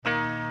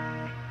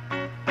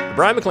The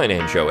Brion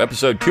McClanahan Show,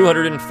 episode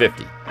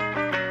 250.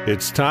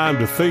 It's time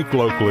to think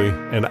locally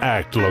and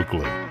act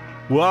locally.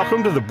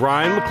 Welcome to the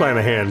Brion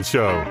McClanahan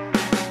Show.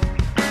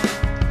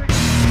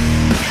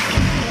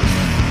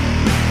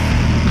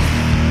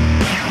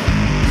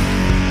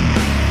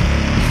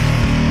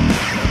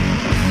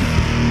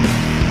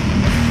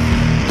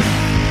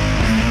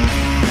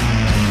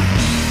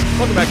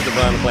 Welcome back to the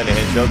Brion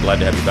McClanahan Show. Glad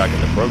to have you back in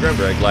the program.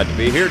 Very glad to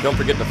be here. Don't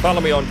forget to follow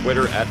me on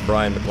Twitter at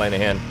Brion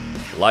McClanahan.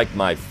 Like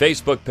my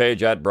Facebook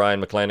page at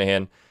Brion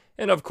McClanahan.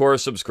 And of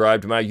course,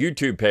 subscribe to my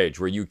YouTube page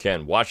where you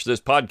can watch this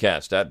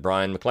podcast at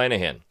Brion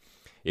McClanahan.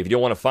 If you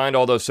don't want to find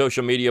all those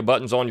social media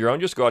buttons on your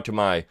own, just go out to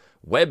my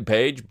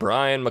webpage,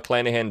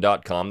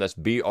 brionmcclanahan.com. That's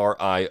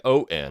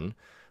B-R-I-O-N,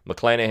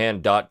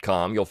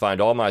 McClanahan.com. You'll find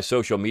all my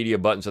social media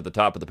buttons at the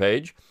top of the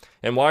page.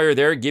 And while you're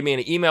there, give me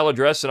an email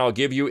address and I'll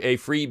give you a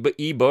free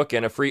ebook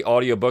and a free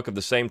audiobook of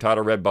the same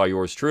title read by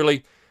yours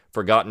truly,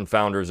 Forgotten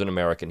Founders in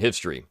American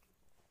History.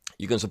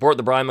 You can support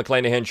the Brion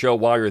McClanahan Show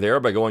while you're there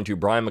by going to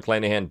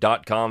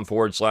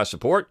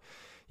brionmcclanahan.com/support.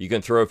 You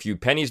can throw a few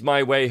pennies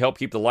my way, help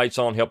keep the lights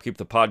on, help keep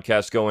the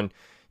podcast going.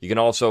 You can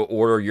also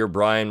order your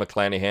Brion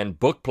McClanahan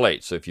book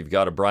plate. So if you've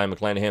got a Brion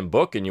McClanahan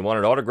book and you want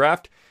it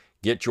autographed,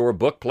 get your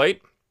book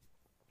plate.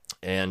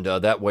 And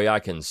that way I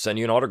can send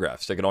you an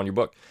autograph, stick it on your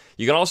book.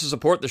 You can also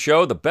support the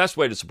show. The best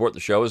way to support the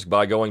show is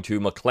by going to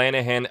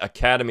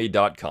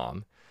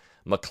McClanahanacademy.com.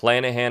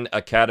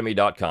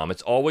 McClanahanacademy.com.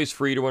 It's always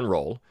free to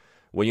enroll.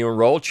 When you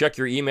enroll, check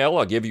your email.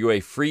 I'll give you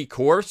a free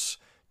course,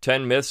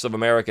 10 Myths of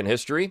American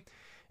History,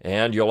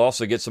 and you'll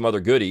also get some other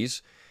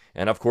goodies.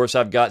 And of course,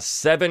 I've got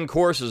 7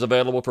 courses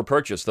available for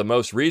purchase, the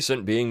most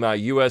recent being my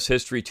U.S.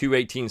 History to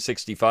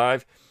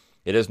 1865.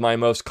 It is my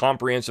most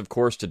comprehensive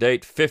course to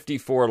date,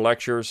 54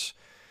 lectures,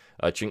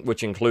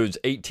 which includes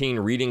 18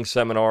 reading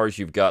seminars.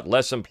 You've got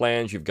lesson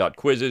plans, you've got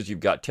quizzes, you've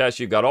got tests,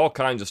 you've got all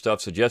kinds of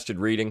stuff, suggested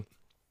reading.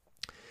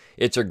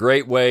 It's a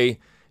great way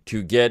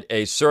to get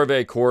a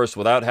survey course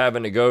without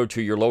having to go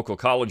to your local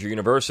college or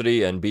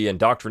university and be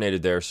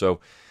indoctrinated there. So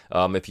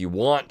if you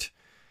want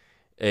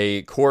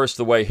a course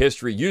the way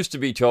history used to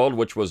be told,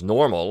 which was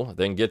normal,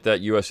 then get that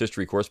U.S.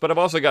 history course. But I've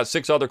also got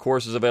 6 other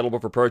courses available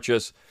for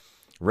purchase,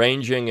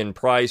 ranging in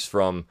price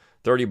from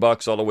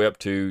 $30 all the way up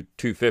to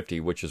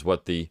 $250, which is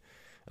what the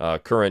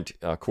current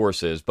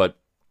course is. But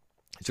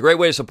it's a great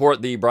way to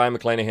support the Brion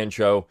McClanahan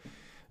Show.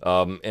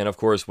 And of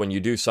course, when you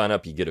do sign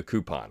up, you get a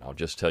coupon. I'll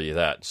just tell you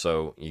that.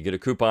 So you get a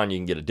coupon, you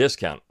can get a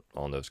discount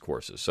on those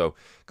courses. So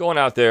go on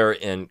out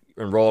there and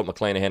enroll at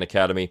McClanahan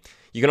Academy.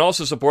 You can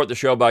also support the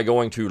show by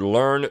going to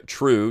Learn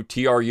True,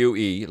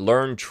 T-R-U-E,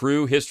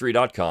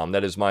 LearnTrueHistory.com.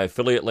 That is my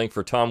affiliate link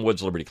for Tom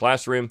Woods Liberty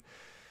Classroom.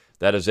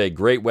 That is a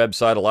great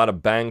website, a lot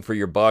of bang for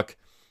your buck.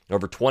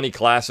 Over 20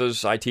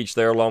 classes I teach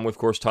there, along with, of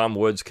course, Tom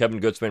Woods, Kevin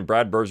Gutzman,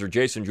 Brad Berzer,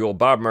 Jason Jewell,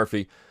 Bob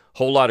Murphy,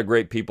 whole lot of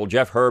great people,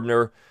 Jeff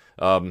Herbner.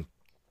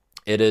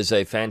 It is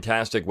a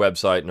fantastic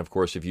website, and of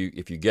course, if you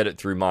get it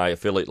through my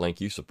affiliate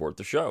link, you support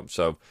the show.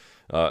 So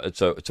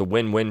it's a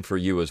win-win for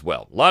you as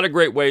well. A lot of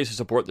great ways to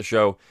support the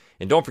show,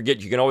 and don't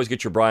forget, you can always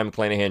get your Brion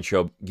McClanahan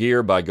Show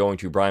gear by going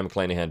to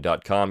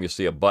brionmcclanahan.com. You'll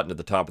see a button at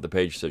the top of the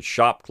page that says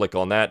Shop. Click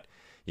on that.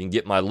 You can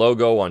get my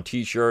logo on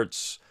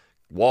T-shirts,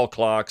 wall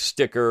clocks,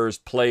 stickers,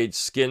 plates,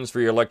 skins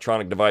for your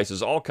electronic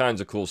devices, all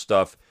kinds of cool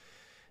stuff.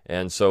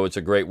 And so it's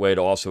a great way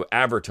to also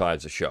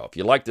advertise the show. If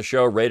you like the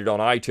show, rate it on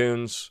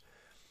iTunes,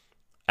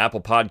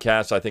 Apple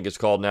Podcasts, I think it's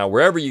called now.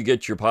 Wherever you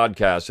get your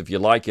podcasts, if you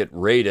like it,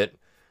 rate it.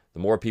 The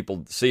more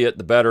people see it,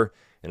 the better.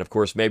 And of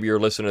course, maybe you're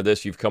listening to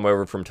this, you've come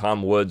over from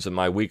Tom Woods and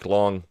my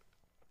week-long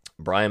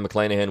Brion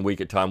McClanahan Week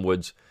at Tom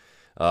Woods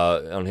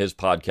on his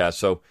podcast.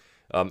 So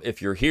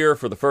if you're here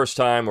for the first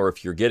time, or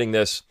if you're getting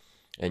this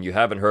and you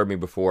haven't heard me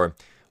before,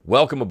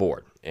 welcome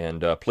aboard.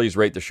 And please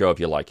rate the show if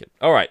you like it.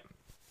 All right.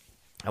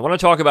 I want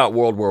to talk about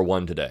World War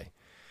I today.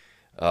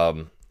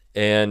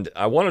 And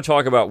I want to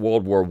talk about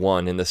World War I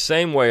in the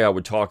same way I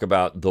would talk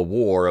about the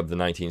war of the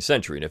 19th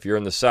century. And if you're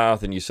in the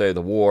South and you say the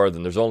war,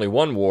 then there's only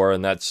one war,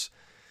 and that's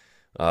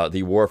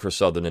the War for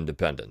Southern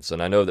Independence.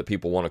 And I know that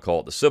people want to call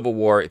it the Civil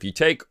War. If you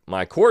take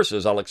my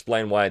courses, I'll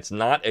explain why it's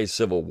not a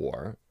civil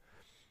war,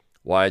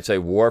 why it's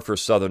a war for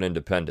Southern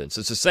independence.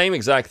 It's the same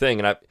exact thing.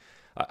 And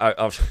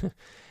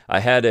I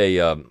had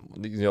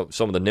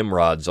some of the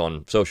Nimrods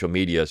on social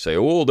media say,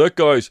 "Oh,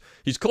 that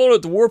he's calling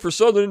it the War for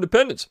Southern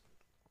Independence.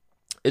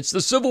 It's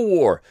the Civil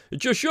War. It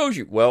just shows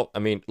you." Well, I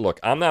mean, look,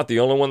 I'm not the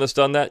only one that's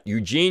done that.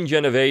 Eugene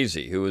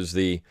Genovese, who is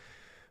the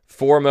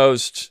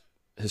foremost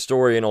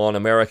historian on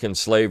American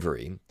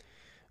slavery,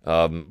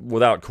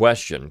 without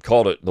question,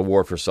 called it the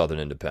War for Southern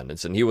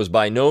Independence. And he was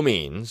by no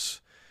means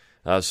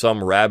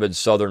some rabid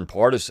Southern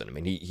partisan. I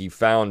mean, he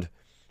found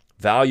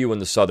value in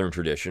the Southern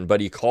tradition,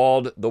 but he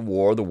called the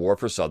War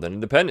for Southern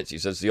Independence. He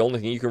says it's the only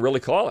thing you can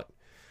really call it.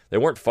 They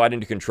weren't fighting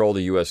to control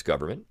the U.S.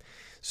 government.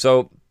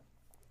 So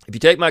if you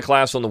take my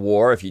class on the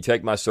war, if you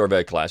take my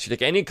survey class, you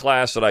take any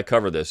class that I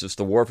cover this, it's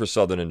the War for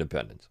Southern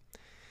Independence.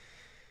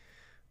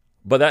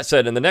 But that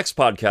said, in the next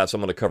podcast,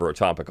 I'm going to cover a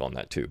topic on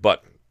that too.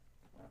 But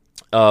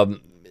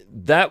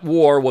that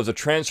war was a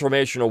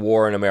transformational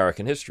war in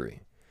American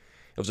history.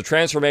 It was a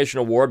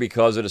transformational war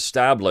because it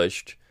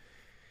established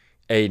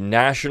a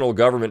national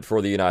government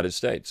for the United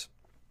States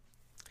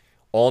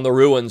on the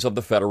ruins of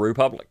the Federal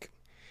Republic.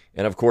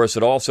 And of course,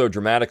 it also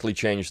dramatically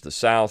changed the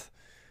South.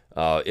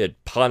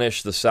 It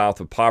punished the South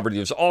with poverty.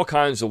 There's all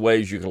kinds of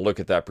ways you can look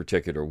at that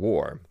particular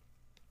war.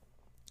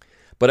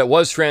 But it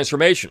was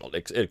transformational.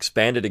 It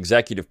expanded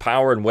executive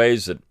power in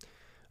ways that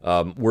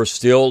we're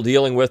still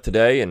dealing with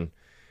today. And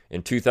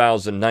in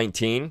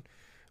 2019,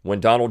 when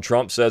Donald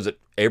Trump says that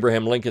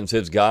Abraham Lincoln's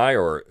his guy,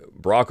 or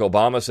Barack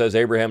Obama says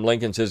Abraham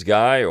Lincoln's his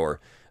guy, or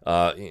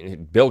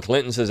Bill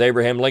Clinton says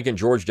Abraham Lincoln,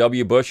 George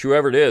W. Bush,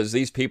 whoever it is,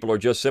 these people are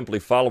just simply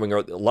following, or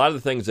a lot of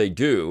the things they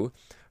do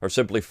are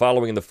simply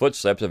following in the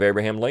footsteps of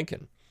Abraham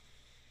Lincoln.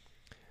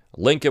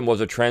 Lincoln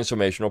was a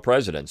transformational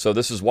president. So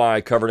this is why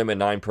I covered him in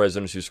 9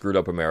 Presidents Who Screwed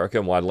Up America,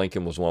 and why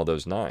Lincoln was one of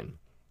those 9.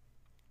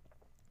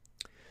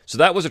 So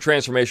that was a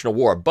transformational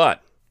war.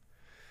 But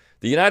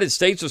the United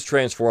States was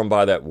transformed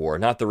by that war,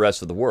 not the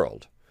rest of the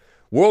world.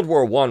 World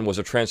War I was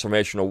a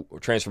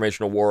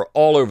transformational war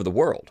all over the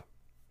world.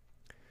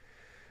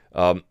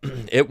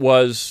 It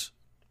was,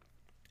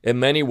 in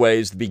many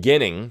ways, the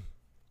beginning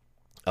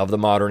of the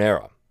modern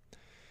era.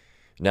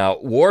 Now,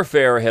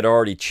 warfare had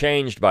already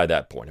changed by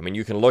that point. I mean,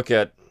 you can look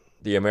at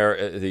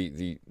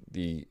the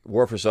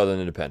War for Southern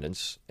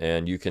Independence,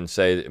 and you can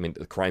say, I mean,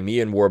 the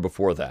Crimean War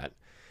before that,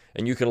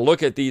 and you can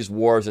look at these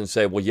wars and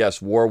say, well,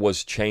 yes, war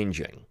was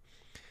changing.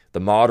 The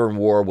modern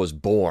war was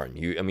born.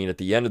 At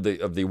the end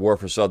of the War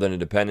for Southern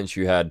Independence,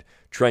 you had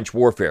trench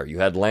warfare, you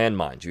had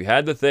landmines, you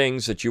had the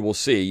things that you will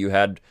see. You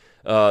had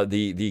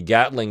the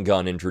Gatling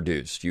gun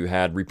introduced, you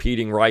had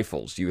repeating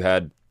rifles, you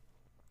had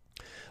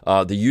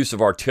the use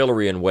of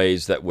artillery in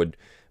ways that would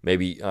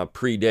maybe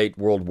predate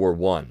World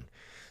War I.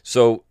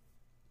 So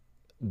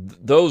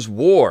those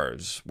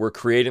wars were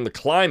creating the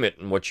climate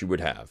in what you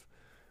would have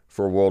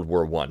for World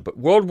War I. But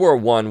World War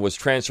I was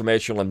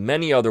transformational in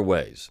many other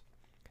ways.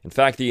 In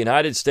fact, the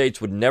United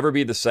States would never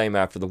be the same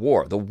after the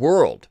war. The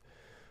world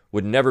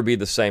would never be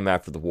the same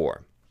after the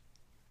war.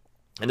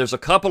 And there's a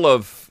couple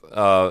of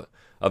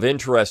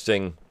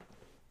interesting,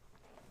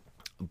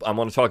 I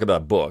want to talk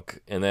about a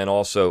book and then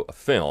also a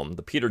film,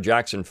 the Peter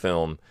Jackson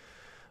film,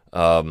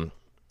 the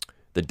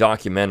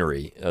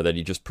documentary that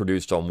he just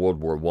produced on World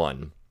War I.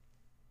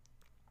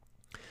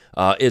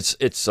 It's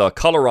a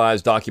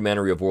colorized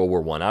documentary of World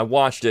War I. I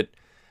watched it.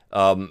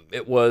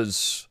 It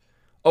was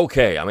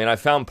okay. I mean, I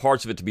found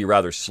parts of it to be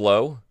rather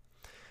slow.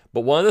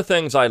 But one of the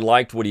things I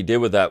liked what he did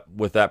with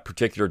that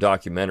particular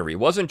documentary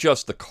wasn't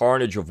just the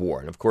carnage of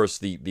war. And of course,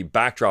 the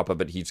backdrop of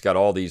it, he's got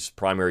all these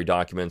primary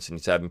documents and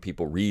he's having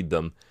people read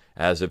them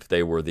as if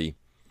they were the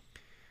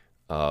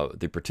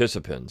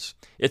participants.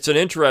 It's an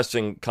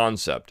interesting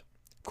concept.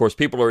 Of course,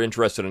 people are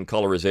interested in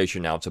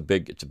colorization now. It's a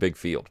big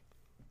field.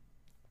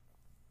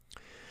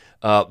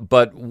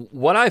 But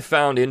what I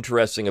found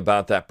interesting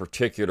about that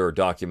particular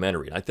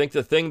documentary, and I think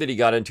the thing that he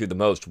got into the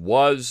most,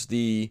 was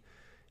the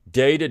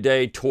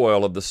day-to-day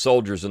toil of the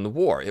soldiers in the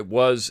war. It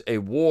was a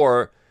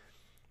war.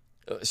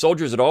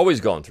 Soldiers had always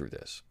gone through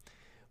this.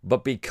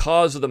 But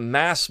because of the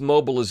mass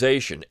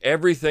mobilization,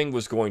 everything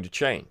was going to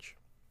change.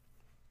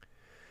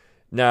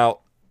 Now,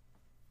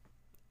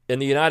 in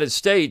the United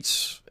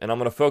States, and I'm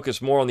going to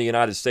focus more on the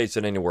United States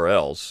than anywhere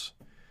else,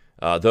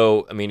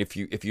 though, I mean, if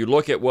you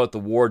look at what the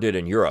war did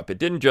in Europe, it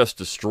didn't just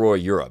destroy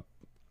Europe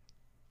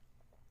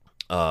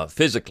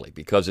physically,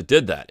 because it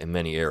did that in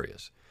many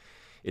areas.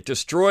 It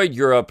destroyed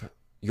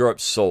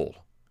Europe's soul.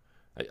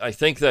 I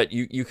think that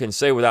you can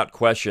say without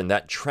question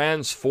that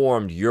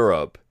transformed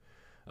Europe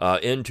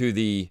into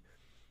the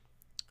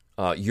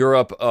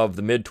Europe of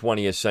the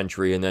mid-20th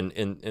century and then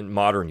in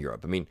modern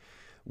Europe. I mean,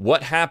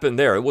 what happened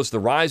there? It was the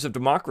rise of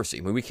democracy.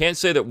 I mean, we can't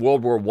say that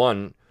World War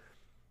I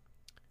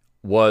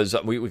was,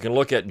 we can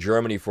look at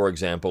Germany, for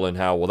example, and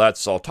how, well,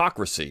 that's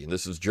autocracy.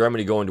 This is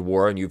Germany going to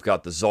war, and you've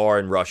got the Tsar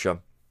in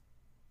Russia.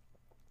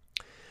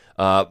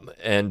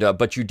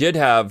 But you did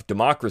have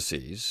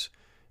democracies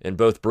in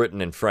both Britain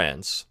and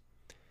France.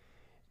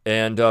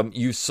 And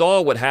you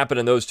saw what happened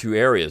in those two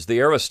areas.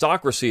 The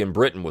aristocracy in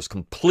Britain was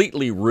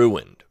completely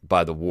ruined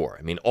by the war.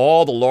 I mean,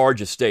 all the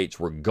large estates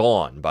were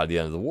gone by the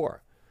end of the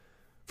war,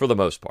 for the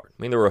most part.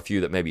 I mean, there were a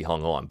few that maybe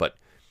hung on, but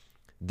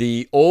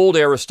the old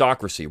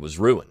aristocracy was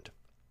ruined.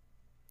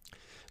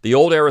 The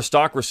old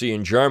aristocracy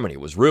in Germany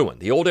was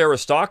ruined. The old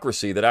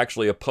aristocracy that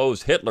actually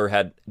opposed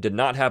Hitler did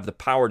not have the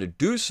power to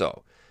do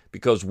so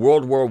because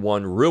World War I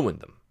ruined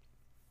them.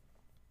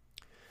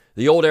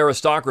 The old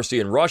aristocracy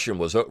in Russia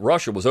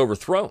was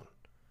overthrown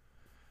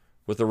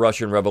with the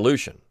Russian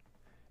Revolution.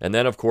 And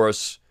then, of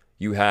course,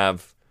 you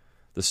have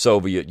the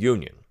Soviet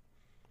Union,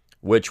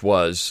 which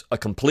was a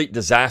complete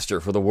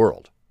disaster for the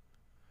world.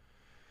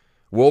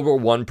 World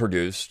War I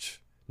produced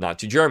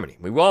Nazi Germany.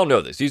 We all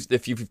know this.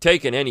 If you've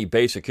taken any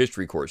basic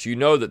history course, you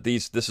know that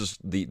this is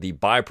the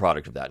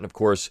byproduct of that. And of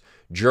course,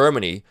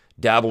 Germany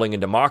dabbling in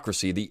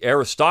democracy, the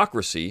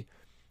aristocracy,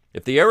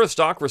 if the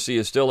aristocracy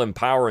is still in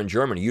power in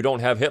Germany, you don't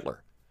have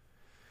Hitler.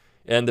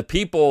 And the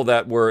people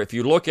that were, if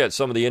you look at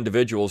some of the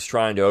individuals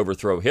trying to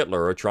overthrow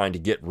Hitler or trying to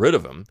get rid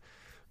of him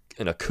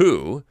in a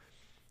coup,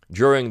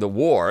 during the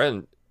war,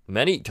 and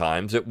many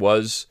times it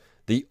was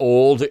the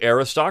old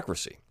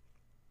aristocracy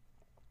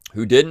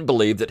who didn't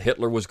believe that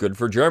Hitler was good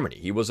for Germany.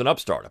 He was an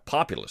upstart, a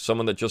populist,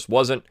 someone that just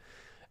wasn't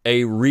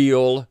a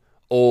real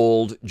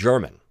old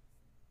German.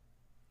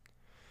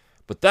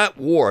 But that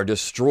war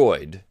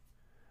destroyed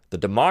the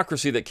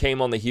democracy that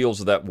came on the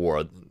heels of that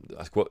war,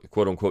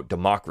 quote unquote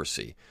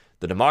democracy.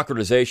 The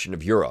democratization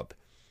of Europe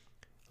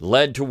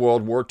led to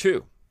World War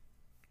II.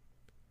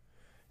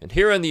 And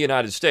here in the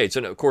United States,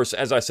 and of course,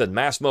 as I said,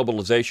 mass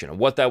mobilization and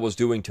what that was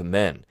doing to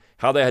men,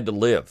 how they had to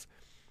live,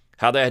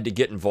 how they had to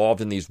get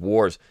involved in these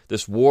wars,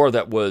 this war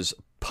that was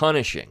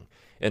punishing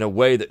in a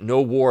way that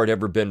no war had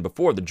ever been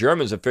before. The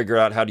Germans had figured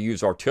out how to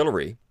use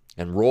artillery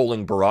and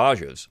rolling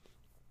barrages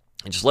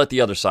and just let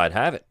the other side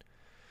have it.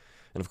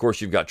 And of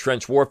course, you've got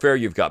trench warfare,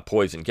 you've got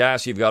poison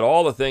gas, you've got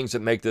all the things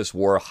that make this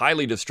war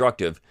highly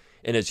destructive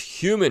in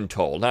its human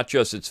toll, not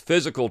just its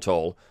physical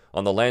toll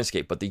on the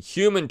landscape, but the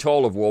human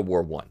toll of World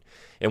War I.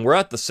 And we're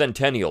at the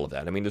centennial of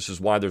that. I mean, this is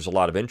why there's a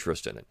lot of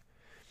interest in it.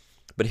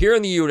 But here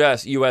in the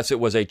U.S., it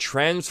was a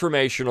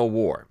transformational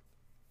war.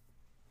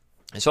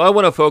 And so I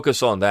want to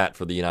focus on that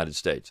for the United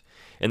States.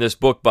 In this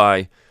book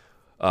by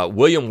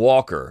William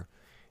Walker,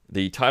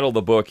 the title of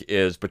the book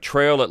is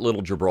Betrayal at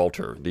Little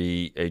Gibraltar,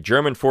 a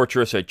German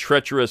fortress, a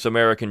treacherous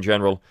American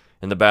general,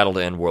 and the battle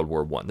to end World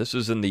War I. This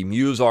is in the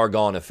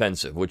Meuse-Argonne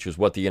Offensive, which is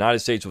what the United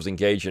States was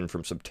engaged in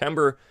from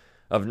September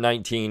of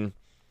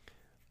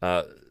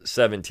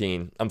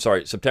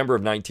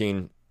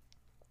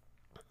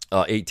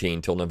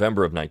 1918 till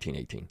November of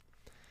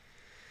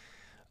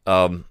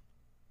 1918.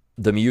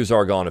 The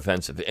Meuse-Argonne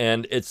Offensive.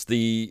 And it's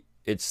the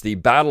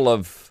Battle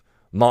of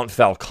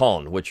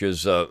Montfaucon, which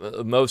is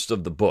most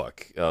of the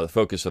book, the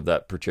focus of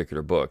that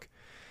particular book,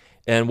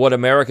 and what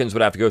Americans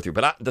would have to go through.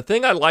 But the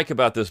thing I like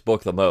about this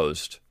book the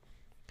most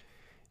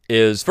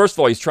is, first of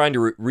all, he's trying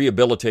to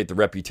rehabilitate the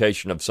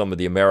reputation of some of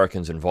the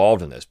Americans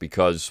involved in this,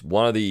 because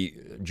one of the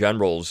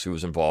generals who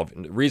was involved,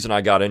 and the reason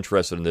I got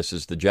interested in this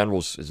is the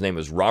general's, his name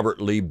is Robert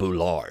Lee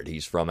Bullard.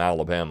 He's from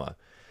Alabama.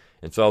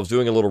 And so I was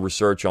doing a little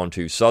research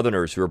onto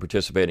Southerners who were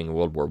participating in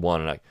World War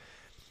I,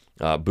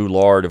 and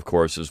Bullard, of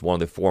course, is one of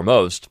the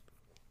foremost.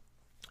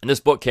 And this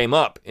book came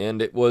up,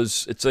 and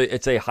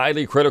it's a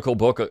highly critical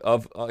book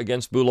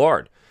against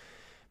Bullard,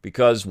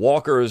 because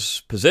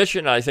Walker's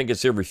position, I think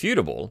it's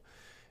irrefutable,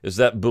 is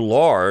that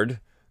Bullard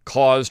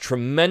caused a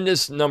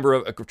tremendous number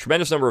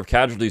of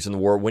casualties in the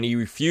war when he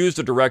refused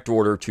a direct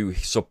order to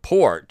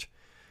support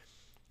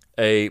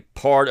a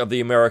part of the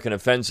American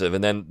offensive,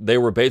 and then they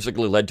were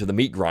basically led to the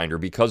meat grinder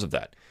because of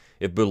that.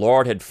 If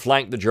Bullard had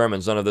flanked the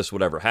Germans, none of this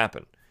would ever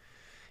happen.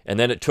 And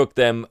then it took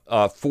them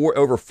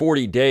over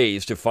 40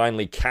 days to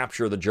finally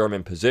capture the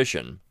German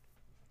position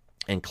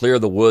and clear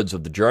the woods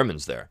of the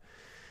Germans there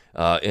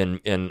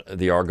in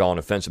the Argonne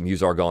Offensive,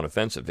 Meuse-Argonne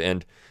Offensive.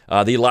 And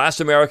the last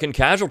American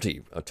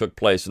casualty took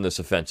place in this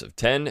offensive.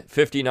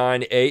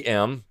 10:59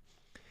 a.m.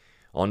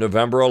 on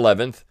November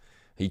 11th,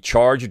 he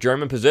charged a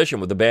German position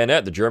with a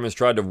bayonet. The Germans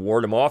tried to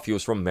ward him off. He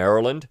was from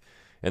Maryland,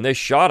 and they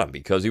shot him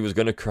because he was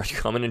going to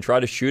come in and try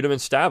to shoot him and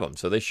stab him.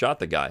 So they shot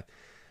the guy.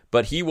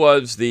 But he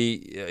was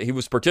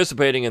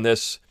participating in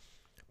this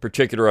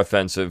particular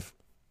offensive.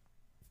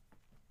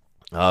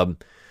 But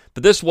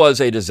this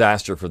was a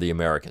disaster for the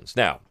Americans.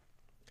 Now,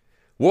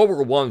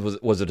 World War I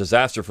was a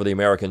disaster for the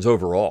Americans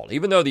overall.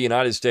 Even though the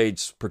United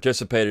States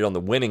participated on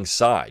the winning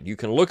side, you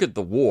can look at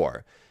the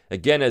war,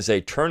 again, as a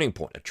turning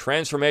point, a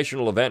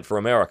transformational event for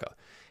America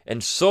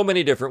in so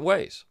many different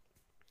ways.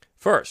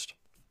 First,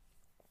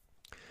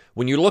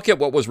 when you look at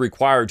what was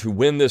required to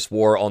win this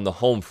war on the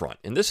home front,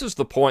 and this is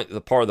the part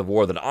of the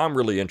war that I'm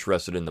really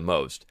interested in the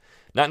most,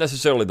 not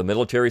necessarily the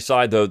military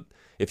side, though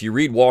if you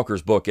read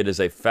Walker's book, it is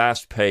a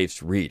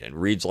fast-paced read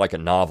and reads like a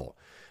novel.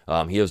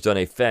 He has done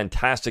a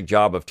fantastic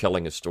job of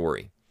telling a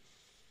story,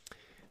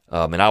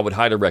 and I would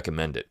highly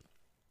recommend it.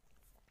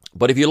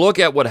 But if you look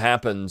at what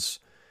happens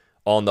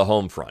on the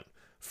home front,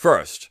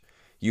 first,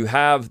 you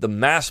have the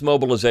mass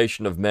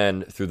mobilization of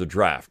men through the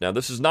draft. Now,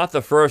 this is not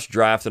the first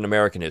draft in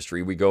American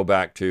history. We go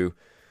back to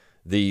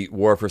the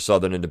War for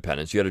Southern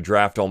Independence. You had a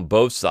draft on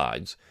both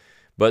sides,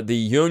 but the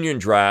Union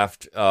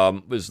draft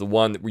was the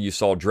one where you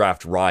saw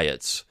draft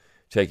riots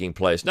taking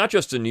place, not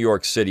just in New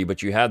York City,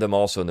 but you had them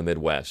also in the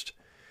Midwest.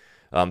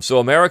 So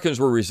Americans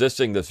were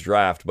resisting this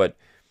draft, but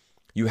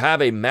you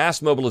have a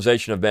mass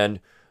mobilization of men.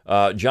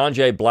 John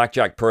J.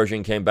 Blackjack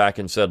Pershing came back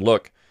and said,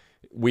 look,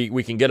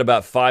 we can get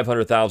about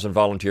 500,000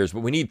 volunteers, but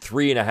we need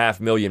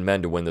 3.5 million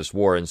men to win this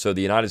war. And so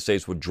the United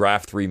States would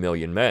draft 3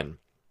 million men.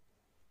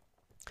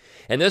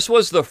 And this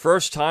was the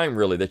first time,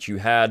 really, that you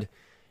had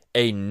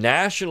a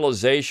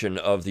nationalization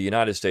of the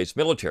United States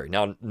military.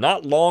 Now,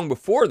 not long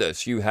before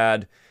this, you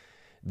had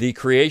the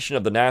creation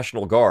of the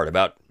National Guard,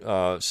 about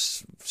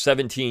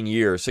 16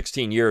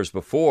 years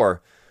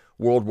before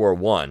World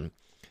War I.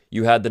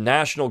 You had the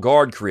National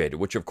Guard created,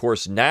 which, of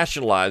course,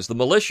 nationalized the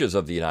militias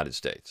of the United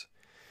States.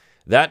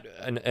 That,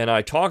 and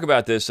I talk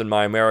about this in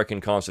my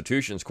American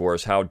Constitutions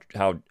course, how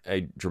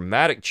a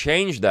dramatic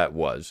change that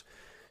was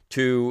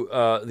to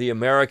the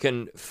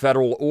American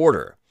federal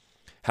order,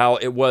 how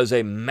it was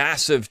a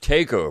massive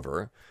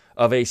takeover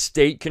of a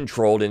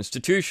state-controlled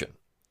institution.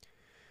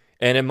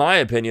 And in my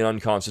opinion,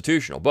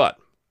 unconstitutional. But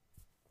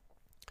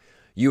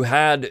you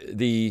had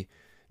the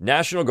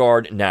National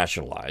Guard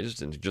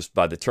nationalized, and just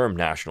by the term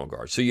National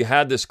Guard. So you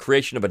had this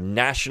creation of a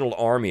national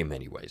army in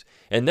many ways.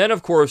 And then,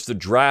 of course, the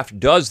draft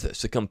does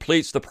this. It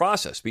completes the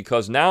process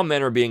because now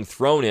men are being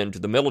thrown into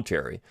the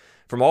military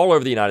from all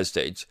over the United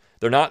States.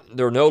 They're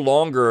no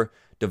longer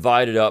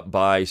divided up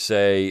by,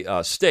 say,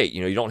 state.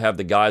 You don't have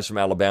the guys from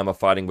Alabama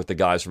fighting with the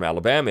guys from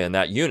Alabama in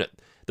that unit.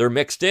 They're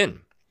mixed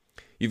in.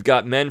 You've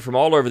got men from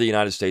all over the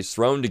United States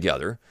thrown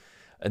together,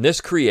 and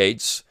this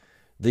creates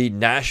the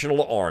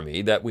national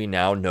army that we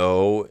now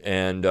know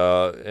and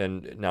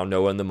now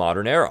know in the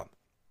modern era,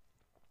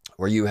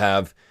 where you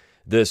have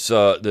this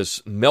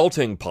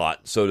melting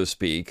pot, so to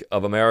speak,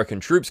 of American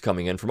troops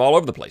coming in from all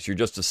over the place. You're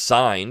just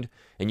assigned,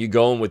 and you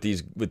go in with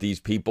these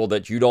people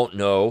that you don't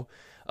know,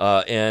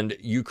 and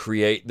you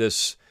create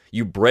this.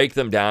 You break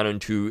them down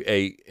into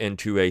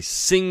a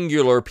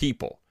singular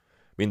people.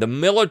 I mean, the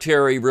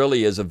military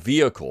really is a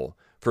vehicle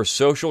for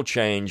social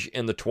change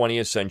in the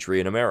 20th century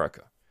in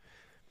America.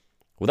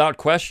 Without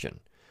question.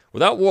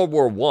 Without World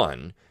War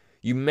I,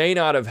 you may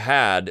not have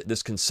had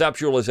this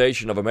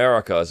conceptualization of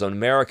America as an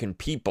American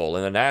people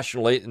and a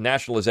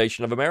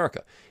nationalization of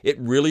America. It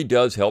really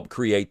does help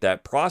create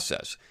that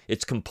process.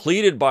 It's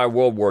completed by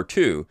World War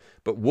II,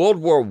 but World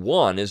War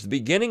I is the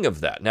beginning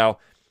of that. Now,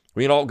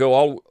 we can all go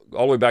all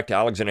the way back to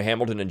Alexander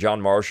Hamilton and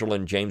John Marshall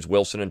and James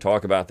Wilson and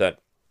talk about that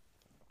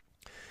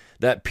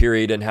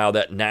period and how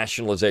that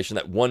nationalization,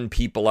 that one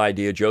people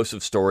idea,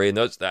 Joseph's story, and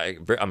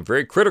I'm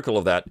very critical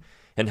of that,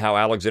 and how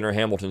Alexander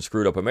Hamilton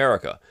screwed up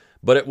America.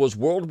 But it was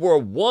World War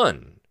I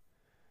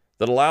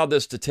that allowed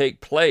this to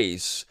take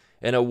place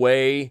in a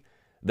way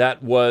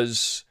that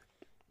was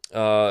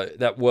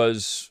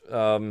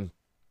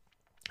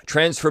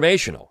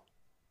transformational.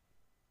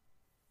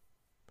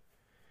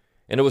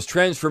 And it was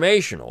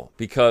transformational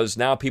because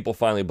now people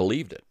finally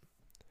believed it.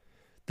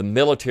 The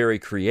military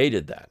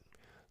created that.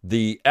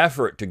 The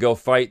effort to go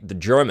fight the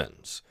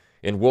Germans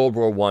in World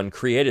War I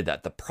created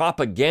that. The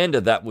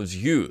propaganda that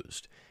was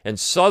used, and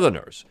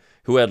Southerners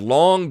who had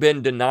long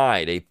been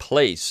denied a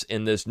place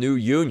in this new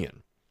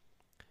union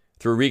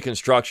through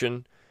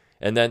Reconstruction,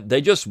 and then they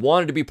just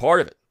wanted to be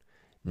part of it.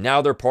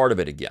 Now they're part of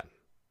it again.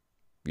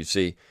 You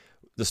see,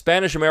 the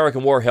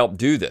Spanish-American War helped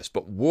do this,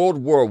 but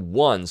World War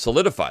I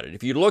solidified it.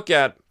 If you look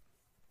at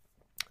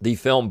the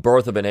film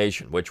Birth of a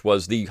Nation, which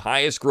was the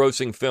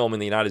highest-grossing film in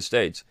the United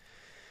States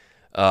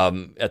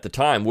at the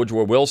time,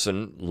 Woodrow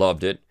Wilson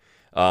loved it.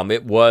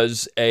 It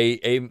was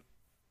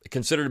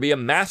considered to be a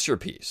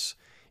masterpiece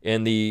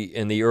in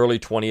the early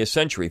 20th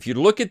century. If you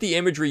look at the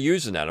imagery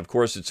used in that, of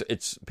course,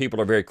 it's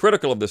people are very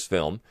critical of this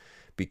film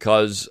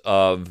because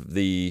of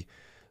the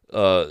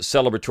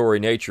celebratory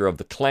nature of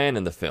the Klan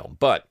in the film.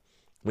 But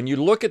when you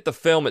look at the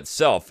film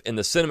itself and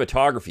the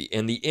cinematography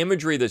and the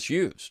imagery that's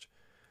used,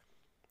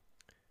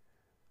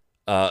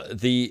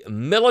 the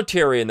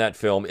military in that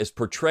film is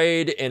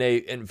portrayed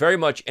in very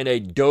much in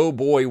a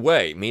doughboy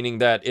way, meaning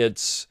that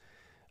it's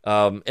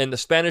and the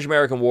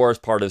Spanish-American War is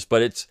part of this,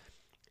 but it's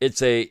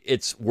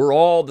we're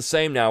all the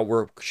same now.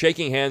 We're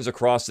shaking hands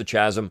across the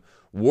chasm.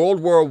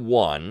 World War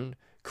I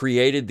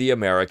created the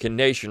American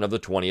nation of the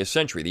 20th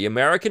century, the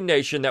American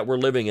nation that we're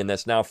living in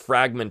that's now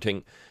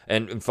fragmenting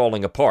and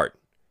falling apart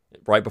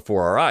right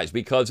before our eyes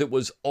because it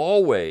was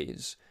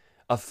always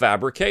a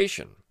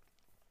fabrication.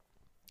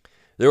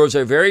 There was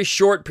a very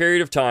short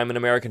period of time in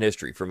American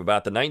history, from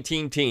about the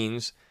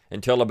 19-teens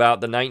until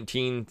about the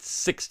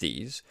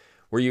 1960s,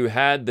 where you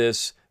had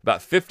this,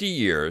 about 50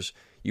 years,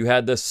 you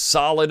had this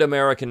solid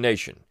American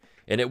nation,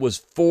 and it was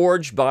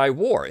forged by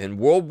war, and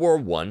World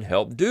War I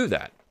helped do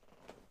that.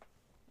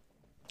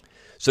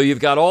 So you've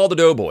got all the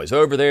doughboys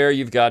over there.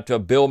 You've got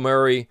Bill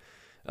Murray,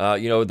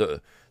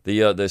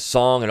 the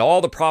song and all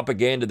the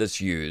propaganda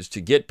that's used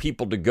to get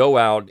people to go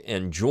out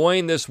and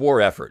join this war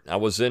effort. I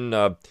was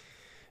in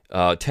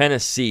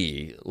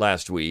Tennessee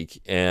last week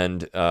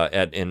and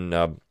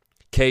in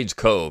Cades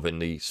Cove in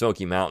the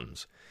Smoky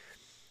Mountains,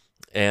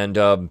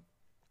 and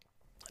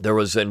there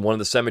was in one of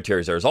the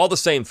cemeteries. There's all the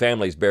same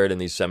families buried in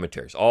these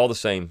cemeteries. All the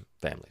same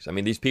families. I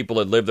mean, these people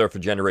had lived there for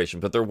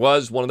generations. But there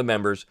was one of the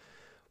members.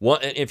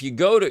 If you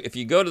go to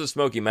the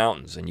Smoky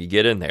Mountains and you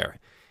get in there,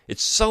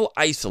 it's so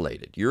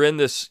isolated. You're in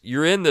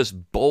this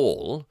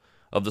bowl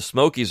of the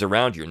Smokies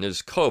around you, and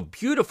there's cove,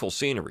 beautiful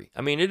scenery.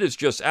 I mean, it is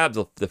just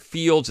the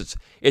fields.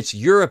 It's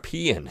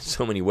European in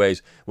so many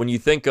ways. When you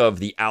think of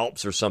the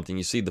Alps or something,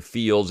 you see the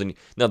fields, and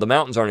now the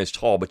mountains aren't as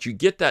tall, but you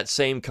get that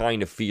same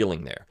kind of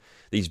feeling there.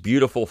 These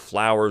beautiful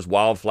flowers,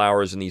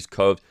 wildflowers in these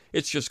coves.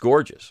 It's just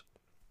gorgeous.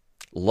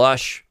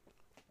 Lush.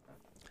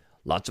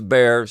 Lots of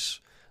bears.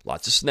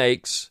 Lots of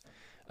snakes,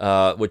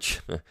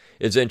 which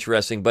is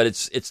interesting. But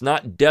it's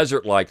not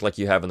desert-like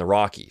you have in the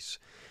Rockies.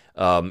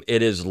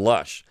 It is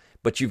lush.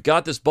 But you've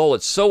got this bowl.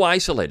 It's so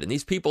isolated. And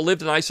these people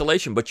lived in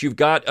isolation. But you've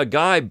got a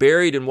guy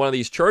buried in one of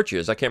these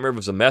churches. I can't remember if it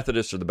was a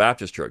Methodist or the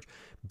Baptist church.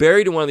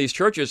 Buried in one of these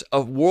churches, a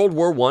World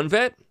War I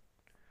vet.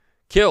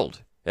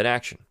 Killed in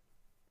action.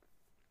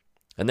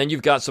 And then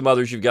you've got some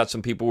others. You've got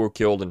some people who were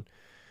killed and,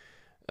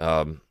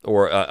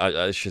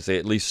 I should say,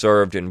 at least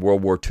served in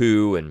World War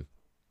II,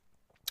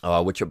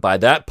 and which by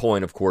that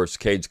point, of course,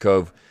 Cades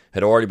Cove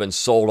had already been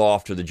sold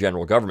off to the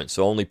general government.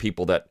 So only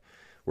people that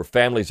were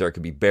families there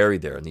could be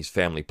buried there in these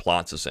family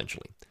plots,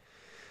 essentially.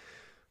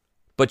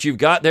 But you've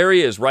got, there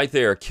he is right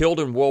there, killed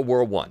in World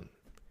War I.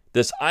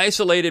 This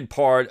isolated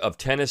part of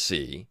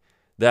Tennessee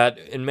that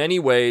in many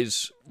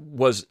ways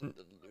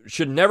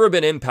should never have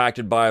been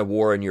impacted by a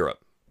war in Europe.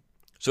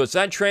 So it's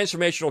that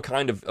transformational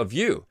kind of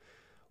view.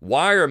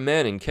 Why are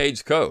men in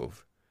Cades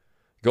Cove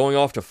going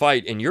off to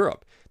fight in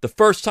Europe? The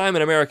first time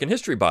in American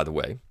history, by the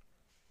way,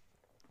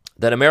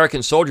 that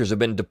American soldiers have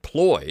been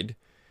deployed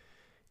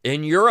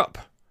in Europe.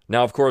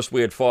 Now, of course,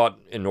 we had fought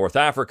in North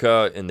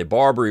Africa in the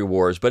Barbary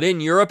Wars, but in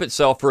Europe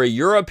itself for a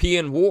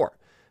European war.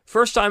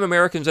 First time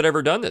Americans had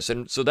ever done this.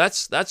 And so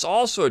that's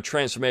also a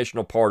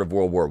transformational part of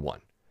World War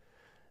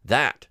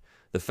I.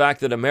 The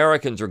fact that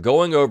Americans are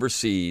going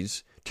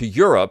overseas to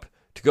Europe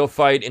to go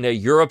fight in a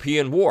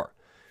European war.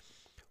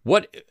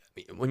 When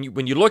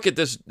you look at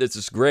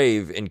this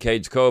grave in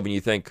Cades Cove and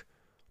you think,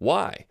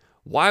 why?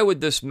 Why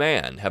would this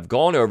man have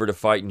gone over to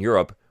fight in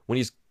Europe when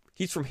he's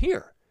from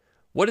here?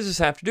 What does this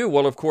have to do?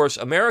 Well, of course,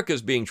 America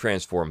is being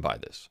transformed by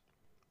this.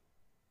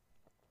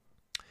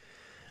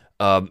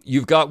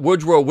 You've got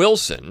Woodrow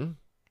Wilson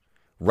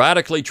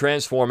radically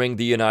transforming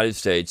the United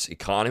States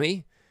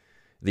economy,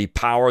 the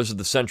powers of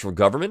the central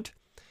government,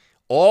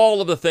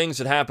 all of the things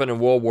that happened in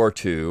World War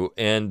II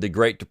and the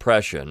Great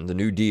Depression, the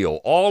New Deal,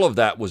 all of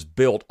that was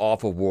built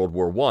off of World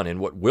War I and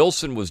what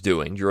Wilson was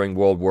doing during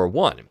World War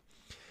I.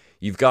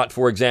 You've got,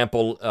 for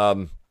example,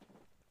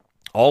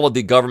 all of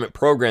the government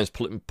programs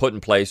put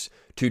in place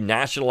to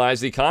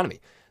nationalize the economy.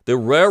 The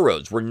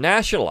railroads were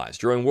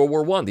nationalized during World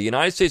War I. The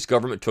United States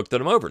government took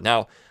them over.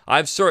 Now,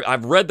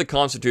 I've read the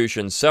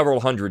Constitution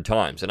several hundred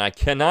times, and I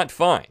cannot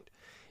find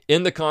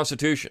in the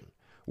Constitution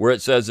where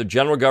it says the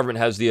general government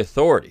has the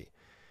authority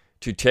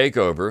to take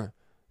over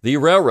the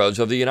railroads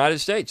of the United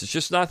States. It's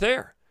just not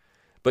there.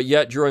 But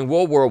yet, during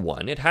World War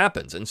I, it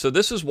happens. And so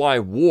this is why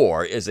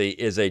war is a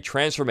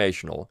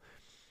transformational,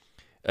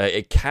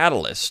 a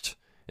catalyst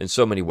in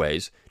so many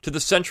ways to the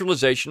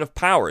centralization of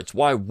power. It's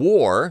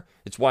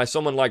why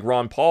someone like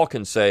Ron Paul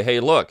can say,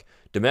 hey, look,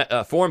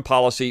 foreign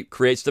policy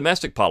creates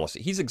domestic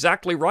policy. He's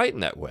exactly right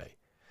in that way.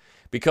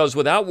 Because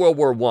without World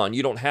War I,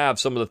 you don't have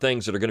some of the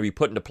things that are going to be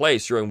put into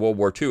place during World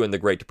War II and the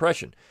Great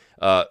Depression.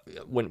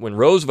 When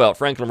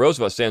Franklin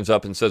Roosevelt stands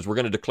up and says, we're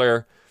going to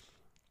declare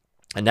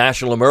a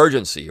national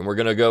emergency and we're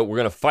going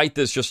to fight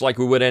this just like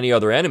we would any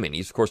other enemy. And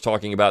he's, of course,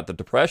 talking about the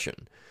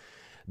Depression.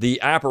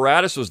 The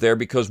apparatus was there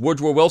because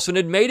Woodrow Wilson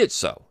had made it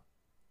so.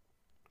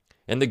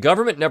 And the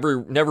government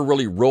never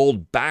really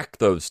rolled back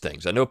those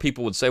things. I know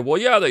people would say,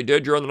 well, yeah, they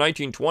did during the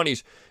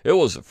 1920s. It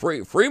was a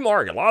free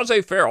market,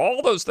 laissez-faire,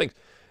 all those things.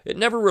 It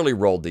never really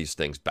rolled these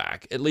things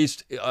back, at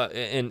least,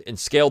 and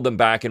scaled them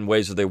back in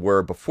ways that they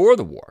were before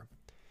the war.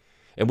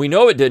 And we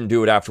know it didn't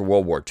do it after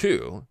World War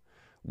II.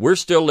 We're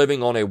still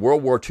living on a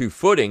World War II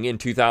footing in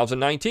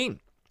 2019.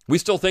 We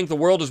still think the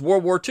world is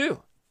World War II.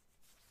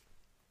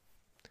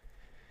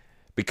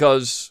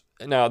 Because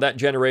now that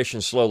generation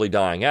is slowly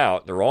dying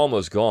out. They're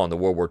almost gone, the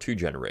World War II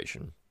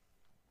generation.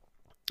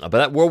 But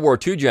that World War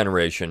II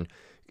generation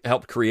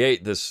helped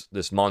create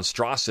this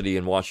monstrosity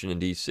in Washington,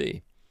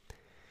 D.C.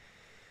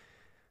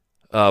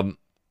 But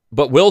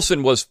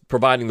Wilson was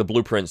providing the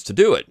blueprints to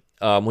do it.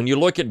 When you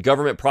look at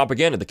government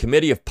propaganda, the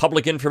Committee of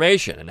Public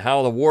Information and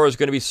how the war is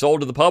going to be sold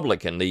to the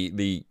public and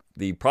the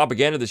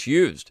propaganda that's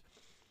used,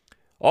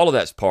 all of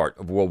that's part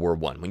of World War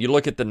I. When you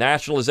look at the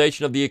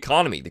nationalization of the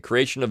economy, the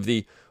creation of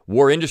the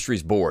War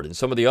Industries Board and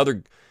some of the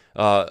other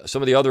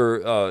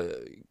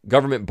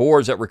government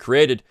boards that were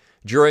created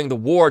during the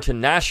war to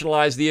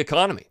nationalize the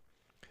economy.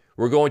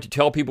 We're going to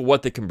tell people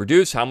what they can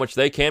produce, how much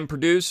they can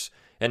produce,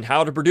 and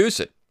how to produce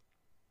it.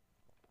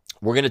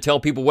 We're going to tell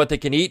people what they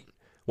can eat,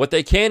 what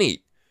they can't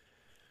eat.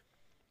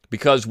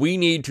 Because we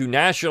need to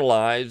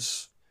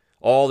nationalize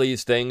all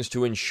these things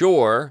to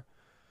ensure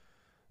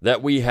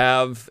that we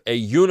have a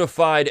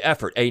unified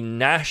effort, a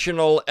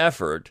national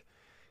effort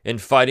in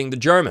fighting the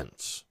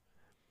Germans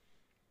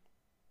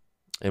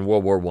in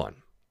World War I.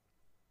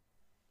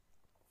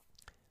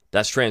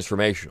 That's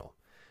transformational.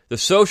 The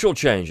social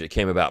change that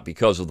came about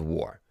because of the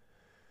war.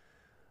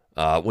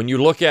 When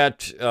you look at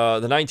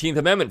the 19th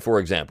Amendment, for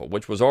example,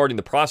 which was already in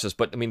the process,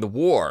 but the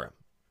war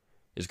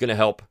is going to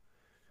help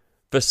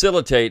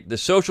facilitate the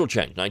social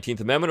change.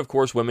 19th Amendment, of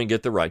course, women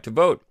get the right to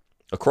vote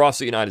across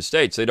the United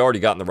States. They'd already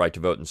gotten the right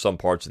to vote in some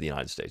parts of the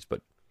United States,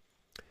 but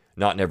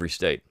not in every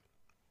state.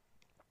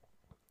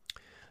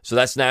 So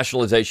that's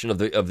nationalization of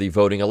the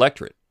voting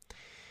electorate.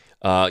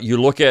 You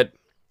look at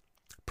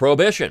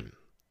Prohibition,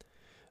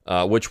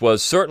 which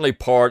was certainly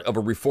part of a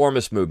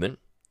reformist movement.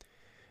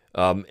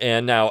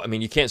 And now,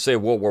 you can't say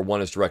World War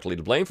I is directly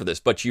to blame for this,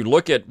 but you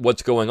look at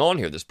what's going on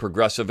here, this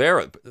progressive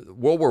era.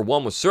 World War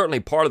I was certainly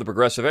part of the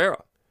progressive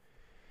era.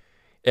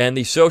 And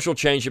the social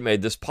change that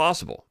made this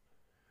possible.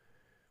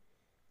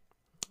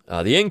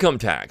 The income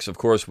tax, of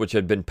course, which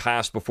had been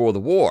passed before the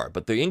war,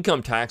 but the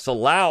income tax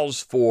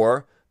allows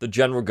for the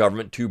general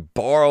government to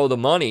borrow the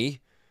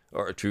money,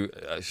 or to,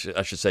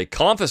 I should say,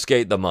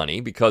 confiscate the money,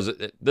 because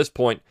at this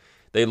point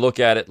they look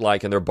at it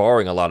like, and they're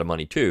borrowing a lot of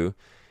money too,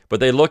 but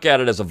they look at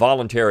it as a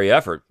voluntary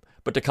effort,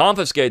 but to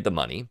confiscate the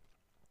money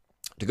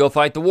to go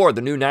fight the war.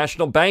 The new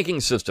national banking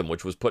system,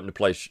 which was put into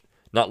place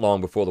not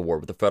long before the war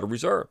with the Federal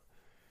Reserve.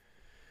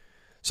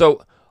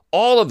 So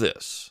all of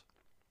this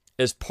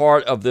is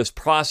part of this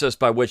process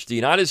by which the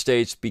United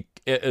States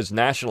is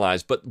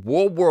nationalized, but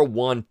World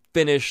War I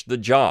finished the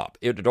job.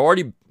 It's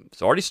already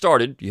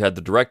started. You had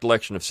the direct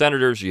election of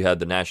senators. You had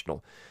the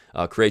national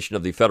creation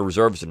of the Federal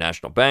Reserve as a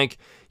national bank.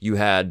 You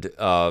had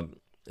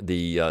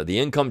the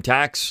income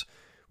tax,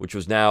 which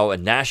was now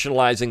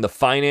nationalizing the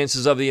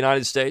finances of the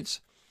United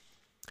States.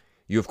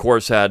 You, of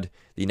course, had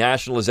the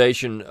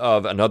nationalization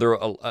of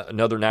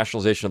another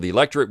nationalization of the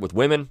electorate with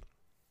women,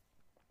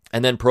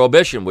 and then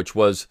prohibition, which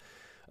was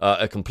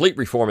a complete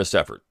reformist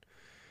effort.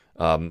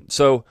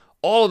 So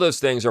all of those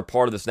things are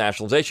part of this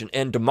nationalization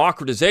and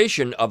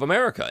democratization of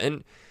America.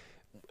 And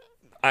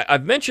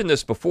I've mentioned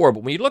this before,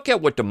 but when you look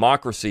at what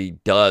democracy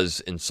does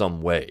in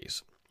some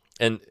ways,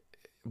 and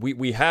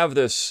we have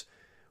this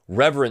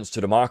reverence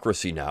to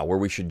democracy now, where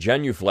we should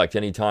genuflect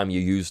any time you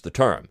use the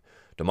term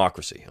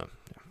democracy.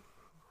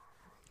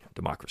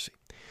 Democracy.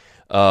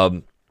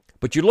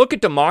 But you look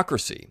at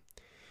democracy,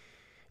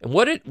 and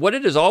what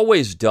it has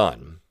always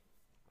done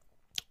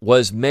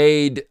was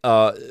made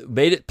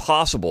it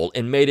possible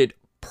and made it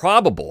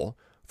probable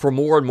for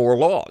more and more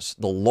laws.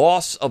 The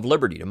loss of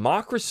liberty.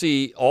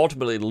 Democracy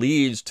ultimately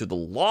leads to the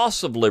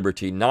loss of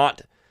liberty,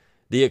 not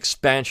the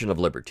expansion of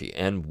liberty.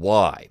 And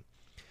why?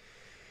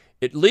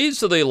 It leads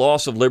to the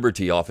loss of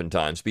liberty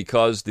oftentimes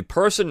because the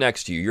person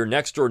next to you, your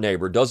next door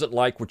neighbor, doesn't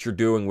like what you're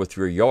doing with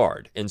your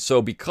yard. And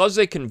so because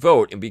they can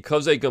vote and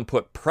because they can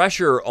put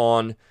pressure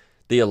on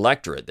the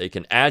electorate, they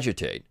can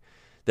agitate,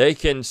 they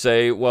can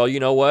say, well, you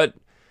know what?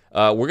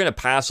 We're going to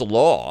pass a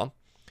law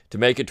to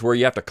make it to where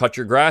you have to cut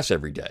your grass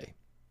every day.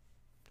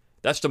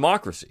 That's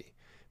democracy.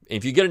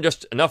 If you get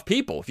just enough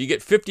people, if you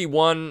get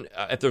 51,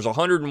 if there's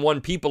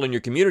 101 people in your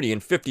community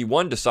and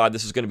 51 decide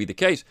this is going to be the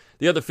case,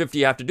 the other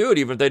 50 have to do it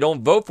even if they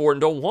don't vote for it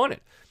and don't want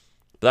it.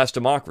 That's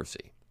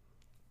democracy.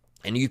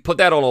 And you put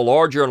that on a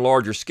larger and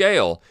larger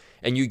scale,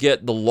 and you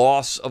get the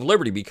loss of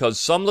liberty because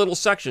some little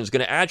section is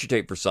going to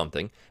agitate for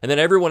something, and then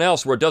everyone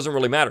else, where it doesn't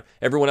really matter,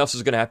 everyone else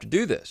is going to have to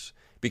do this.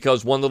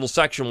 Because one little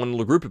section, one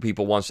little group of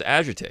people wants to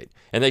agitate.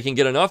 And they can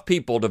get enough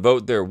people to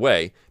vote their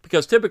way,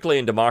 because typically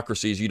in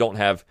democracies you don't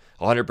have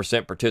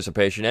 100%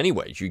 participation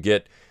anyways. You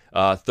get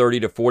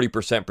 30 to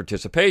 40%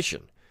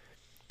 participation.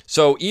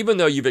 So even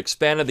though you've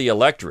expanded the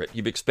electorate,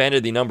 you've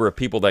expanded the number of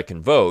people that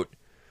can vote,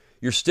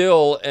 you're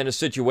still in a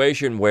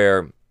situation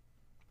where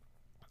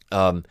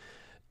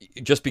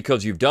just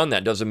because you've done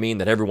that doesn't mean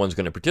that everyone's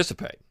going to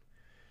participate.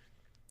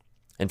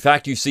 In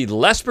fact, you see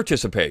less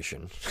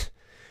participation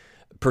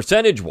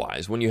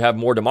percentage-wise when you have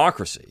more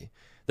democracy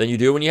than you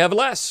do when you have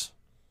less.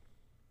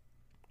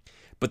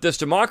 But this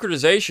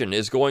democratization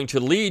is going to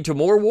lead to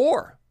more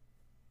war,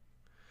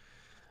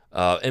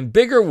 and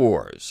bigger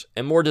wars,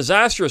 and more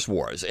disastrous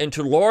wars, and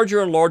to larger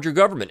and larger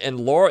government, and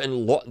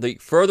the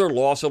further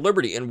loss of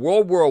liberty. And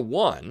World War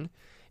I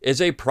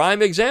is a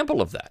prime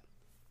example of that.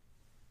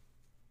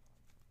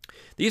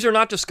 These are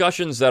not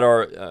discussions that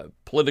are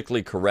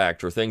politically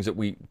correct or things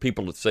that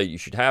people say you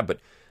should have, but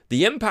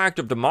the impact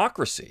of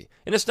democracy,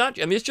 and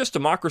it's just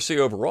democracy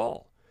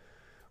overall.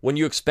 When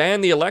you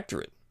expand the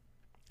electorate,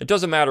 it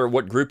doesn't matter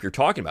what group you're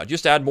talking about,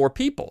 just add more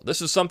people.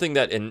 This is something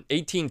that in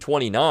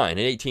 1829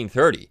 and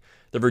 1830,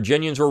 the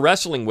Virginians were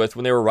wrestling with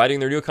when they were writing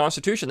their new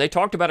Constitution. They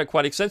talked about it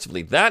quite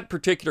extensively. That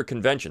particular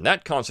convention,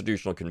 that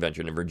constitutional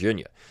convention in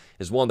Virginia,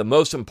 is one of the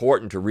most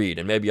important to read,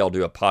 and maybe I'll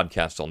do a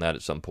podcast on that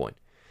at some point.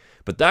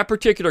 But that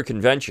particular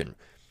convention,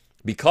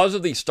 because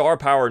of the star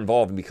power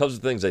involved and because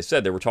of the things they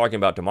said, they were talking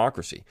about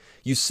democracy.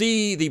 You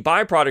see the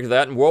byproduct of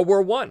that in World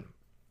War I.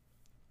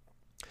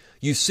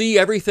 You see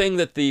everything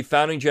that the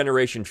founding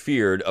generation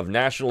feared of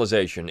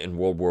nationalization in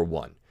World War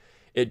I.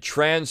 It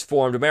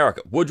transformed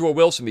America. Woodrow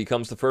Wilson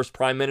becomes the first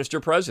prime minister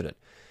president.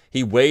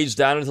 He wades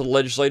down into the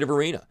legislative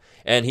arena,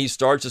 and he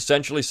starts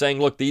essentially saying,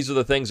 look, these are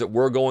the things that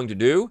we're going to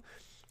do.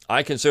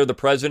 I consider the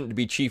president to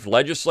be chief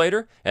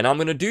legislator, and I'm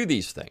going to do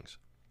these things.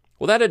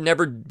 Well, that had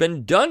never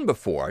been done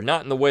before,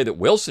 not in the way that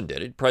Wilson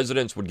did it.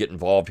 Presidents would get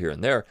involved here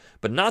and there,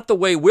 but not the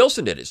way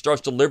Wilson did it. Starts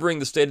delivering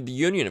the State of the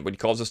Union, what he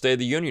calls the State of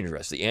the Union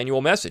address, the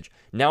annual message,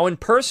 now in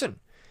person.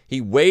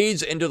 He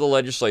wades into the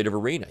legislative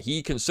arena.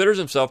 He considers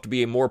himself to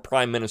be a more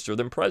prime minister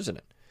than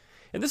president.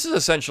 And this is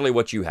essentially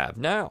what you have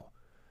now.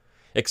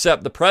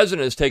 Except the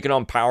president has taken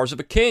on powers of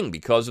a king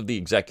because of the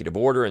executive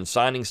order and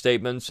signing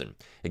statements and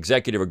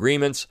executive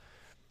agreements.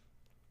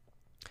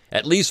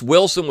 At least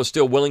Wilson was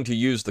still willing to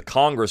use the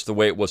Congress the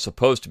way it was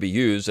supposed to be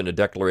used in a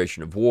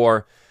declaration of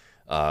war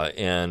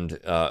and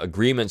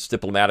agreements,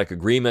 diplomatic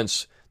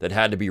agreements that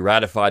had to be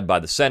ratified by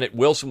the Senate.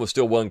 Wilson was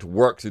still willing to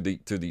work through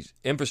the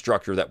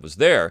infrastructure that was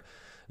there,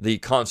 the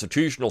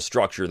constitutional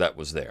structure that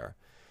was there.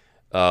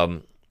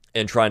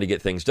 and trying to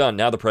get things done.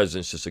 Now the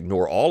presidents just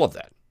ignore all of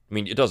that. I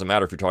mean, it doesn't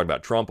matter if you're talking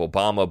about Trump,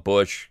 Obama,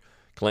 Bush,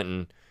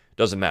 Clinton. It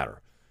doesn't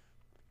matter.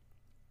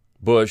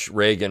 Bush,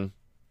 Reagan,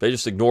 they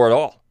just ignore it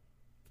all.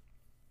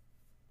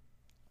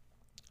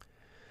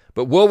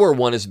 But World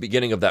War I is the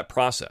beginning of that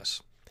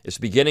process. It's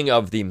the beginning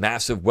of the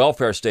massive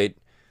welfare state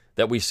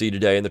that we see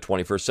today in the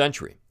 21st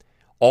century.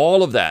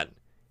 All of that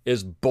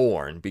is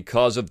born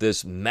because of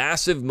this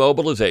massive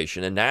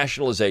mobilization and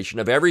nationalization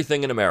of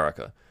everything in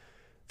America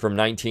from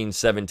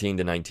 1917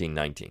 to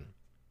 1919.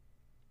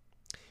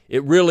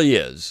 It really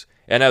is.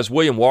 And as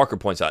William Walker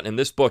points out in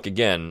this book,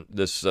 again,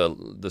 this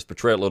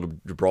portrayal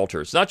of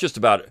Gibraltar, it's not just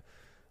about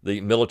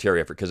the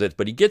military effort,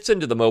 but he gets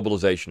into the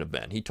mobilization of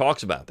men. He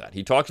talks about that.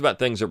 He talks about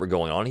things that were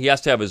going on. He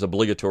has to have his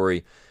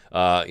obligatory,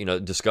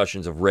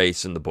 discussions of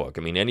race in the book.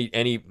 I mean,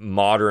 any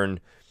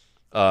modern,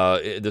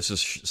 this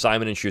is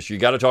Simon & Schuster. You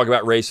got to talk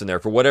about race in there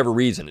for whatever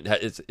reason.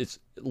 It's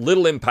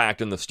little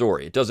impact in the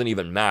story. It doesn't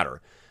even matter.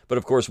 But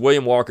of course,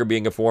 William Walker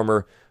being a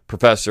former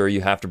professor,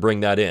 you have to bring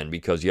that in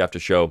because you have to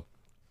show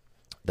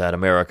that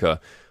America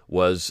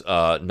was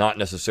not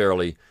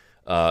necessarily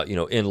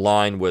in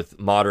line with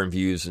modern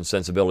views and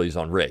sensibilities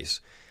on race.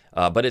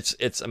 But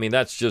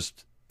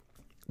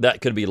that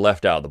could be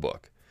left out of the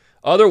book.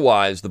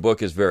 Otherwise, the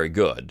book is very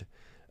good.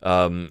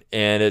 And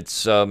it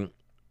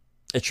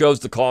shows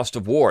the cost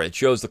of war. It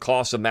shows the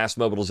cost of mass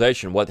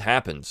mobilization, what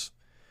happens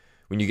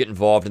when you get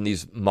involved in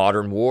these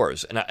modern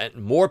wars. And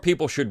more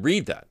people should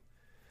read that.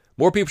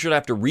 More people should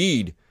have to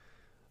read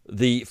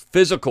the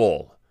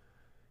physical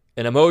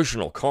and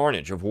emotional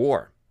carnage of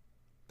war.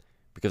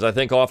 Because I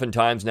think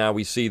oftentimes now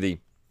we see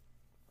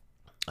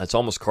it's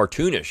almost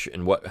cartoonish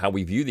in how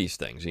we view these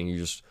things. And you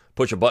just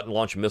push a button,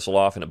 launch a missile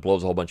off, and it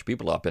blows a whole bunch of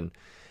people up. And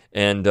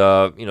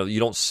you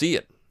don't see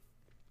it.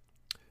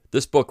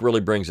 This book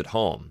really brings it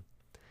home.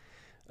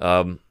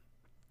 And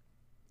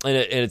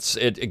it's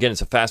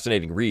a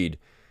fascinating read.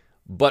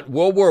 But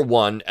World War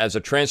I as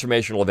a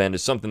transformational event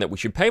is something that we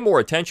should pay more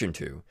attention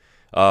to.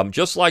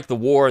 Just like the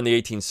war in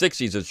the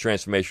 1860s is a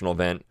transformational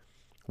event,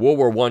 World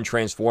War I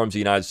transforms the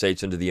United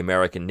States into the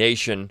American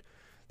nation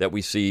that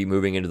we see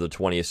moving into the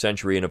 20th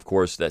century. And of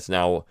course, that's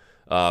now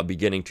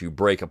beginning to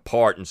break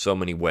apart in so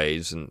many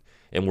ways. And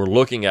we're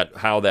looking at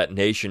how that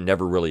nation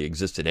never really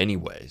existed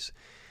anyways.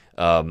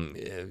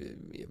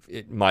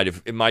 It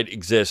might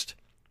exist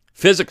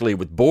physically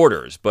with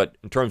borders, but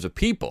in terms of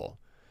people,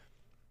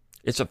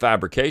 it's a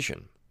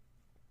fabrication.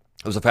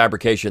 It was a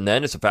fabrication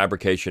then, it's a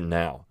fabrication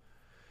now.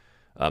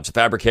 It's a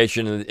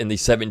fabrication in the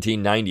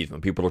 1790s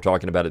when people were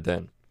talking about it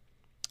then.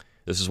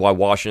 This is why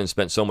Washington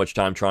spent so much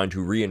time trying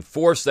to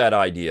reinforce that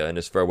idea in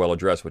his farewell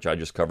address, which I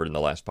just covered in the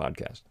last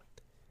podcast.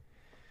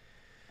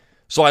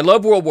 So I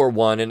love World War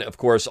I, and of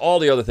course, all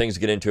the other things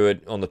get into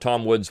it. On the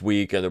Tom Woods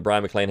week and the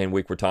Brian McClanahan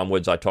week with Tom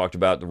Woods, I talked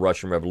about the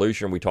Russian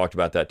Revolution. We talked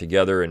about that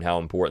together and how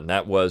important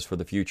that was for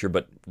the future,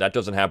 but that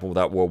doesn't happen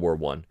without World War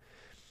I.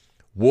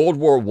 World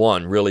War I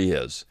really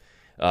is.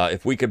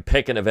 If we could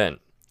pick an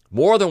event,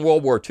 more than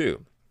World War II.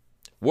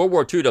 World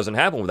War II doesn't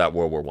happen without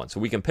World War I.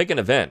 So we can pick an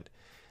event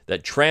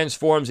that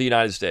transforms the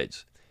United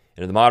States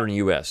into the modern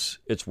U.S.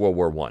 It's World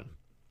War I.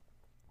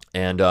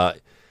 And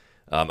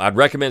I'd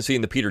recommend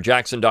seeing the Peter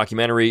Jackson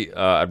documentary.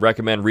 I'd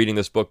recommend reading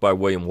this book by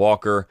William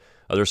Walker.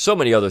 There's so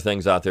many other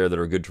things out there that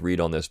are good to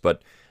read on this,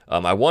 but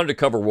I wanted to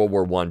cover World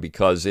War I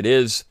because it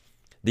is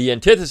the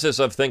antithesis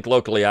of think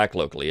locally, act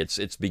locally. It's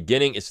the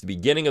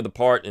beginning of the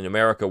part in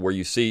America where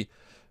you see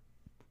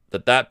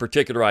that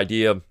particular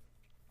idea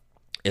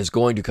is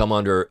going to come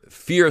under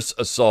fierce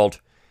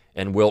assault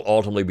and will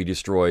ultimately be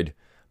destroyed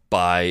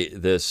by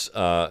this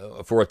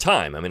for a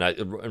time. I mean,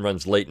 it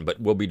runs latent,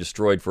 but will be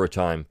destroyed for a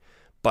time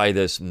by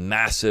this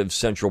massive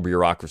central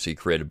bureaucracy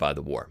created by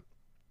the war.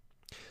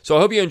 So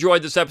I hope you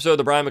enjoyed this episode of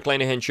the Brian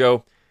McClanahan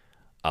Show.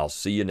 I'll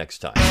see you next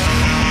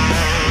time.